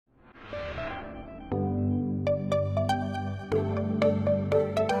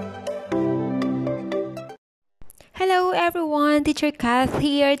everyone, Teacher Kath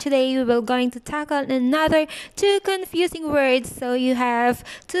here. Today we will going to tackle another two confusing words, so you have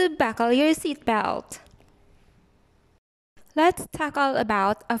to buckle your seatbelt. Let's tackle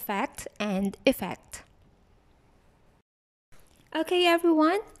about affect and effect. Okay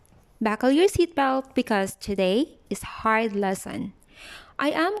everyone, buckle your seatbelt because today is hard lesson.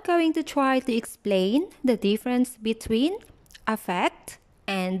 I am going to try to explain the difference between affect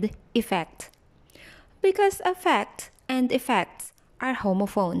and effect. Because affect and effects are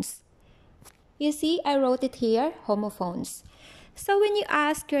homophones. You see, I wrote it here, homophones. So when you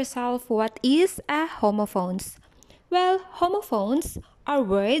ask yourself what is a homophones? Well, homophones are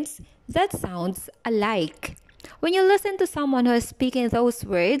words that sounds alike. When you listen to someone who is speaking those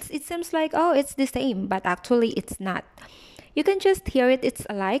words, it seems like, oh, it's the same, but actually it's not. You can just hear it's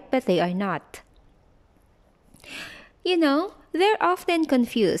alike, but they are not. You know, they're often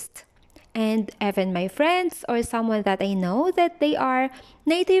confused. And even my friends or someone that I know that they are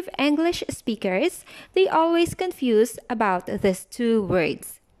native English speakers, they always confuse about these two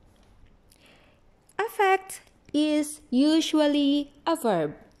words. Affect is usually a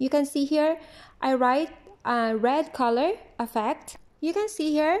verb. You can see here, I write red color, affect. You can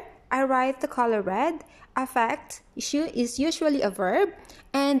see here, I write the color red. Affect is usually a verb,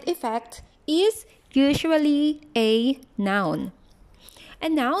 and effect is usually a noun. A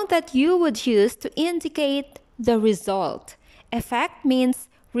noun that you would use to indicate the result. Effect means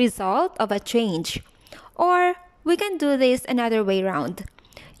result of a change. Or we can do this another way around.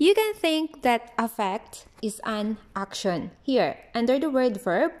 You can think that affect is an action. Here, under the word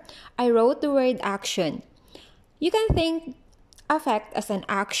verb, I wrote the word action. You can think affect as an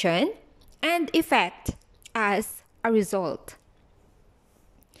action and effect as a result.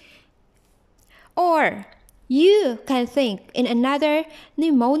 Or you can think in another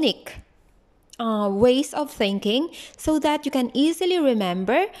mnemonic ways of thinking so that you can easily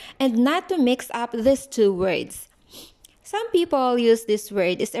remember and not to mix up these two words. Some people use this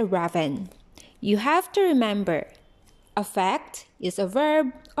word as a raven. You have to remember, affect is a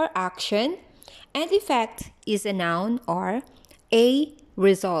verb or action, and effect is a noun or a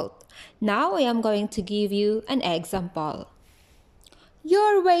result. Now I am going to give you an example.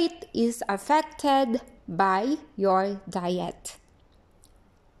 Your weight is affected by your diet.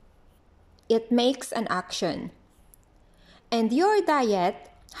 It makes an action. And your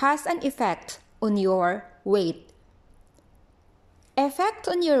diet has an effect on your weight. Effect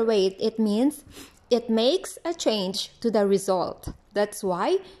on your weight, it means it makes a change to the result. That's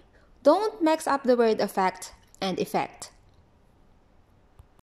why don't mix up the word affect and effect.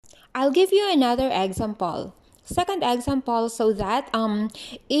 I'll give you another example. Second example so that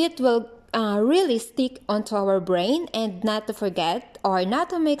it will really stick onto our brain and not to forget or not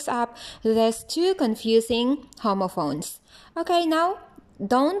to mix up these two confusing homophones. Okay, now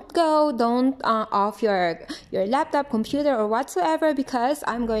don't off your laptop, computer or whatsoever because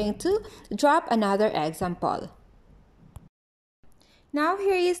I'm going to drop another example. Now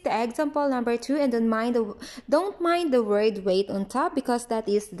here is the example number 2, and don't mind the word wait on top because that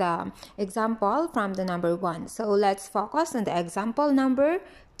is the example from the number 1. So let's focus on the example number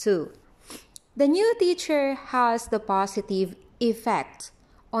 2. The new teacher has the positive effect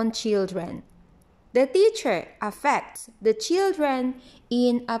on children. The teacher affects the children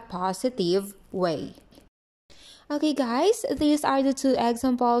in a positive way. Okay guys, these are the two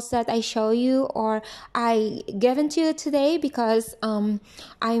examples that I show you or I given to you today because I'm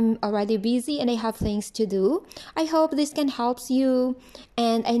already busy and I have things to do. I hope this can help you,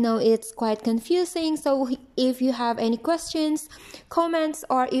 and I know it's quite confusing, so if you have any questions, comments,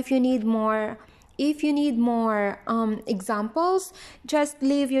 or if you need more examples, just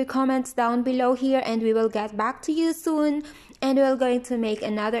leave your comments down below here and we will get back to you soon. And we're going to make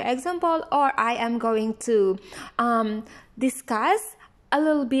another example, or I am going to discuss a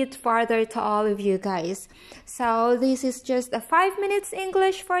little bit further to all of you guys. So this is just a 5 minutes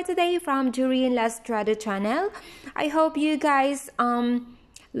English for today from Doreen Lestrada channel. I hope you guys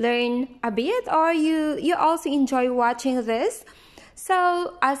learn a bit, or you also enjoy watching this.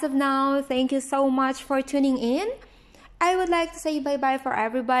 So as of now, thank you so much for tuning in. I would like to say bye-bye for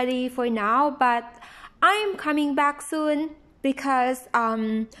everybody for now, but I'm coming back soon because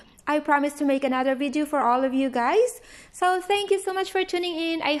I promise to make another video for all of you guys. So thank you so much for tuning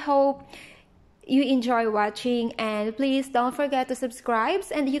in. I hope you enjoy watching, and please don't forget to subscribe,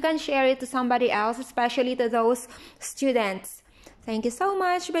 and you can share it to somebody else, especially to those students. Thank you so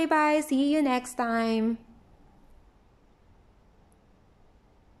much. Bye-bye. See you next time.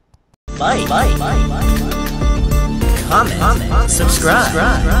 Like, comment, subscribe,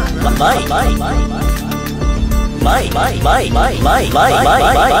 like. my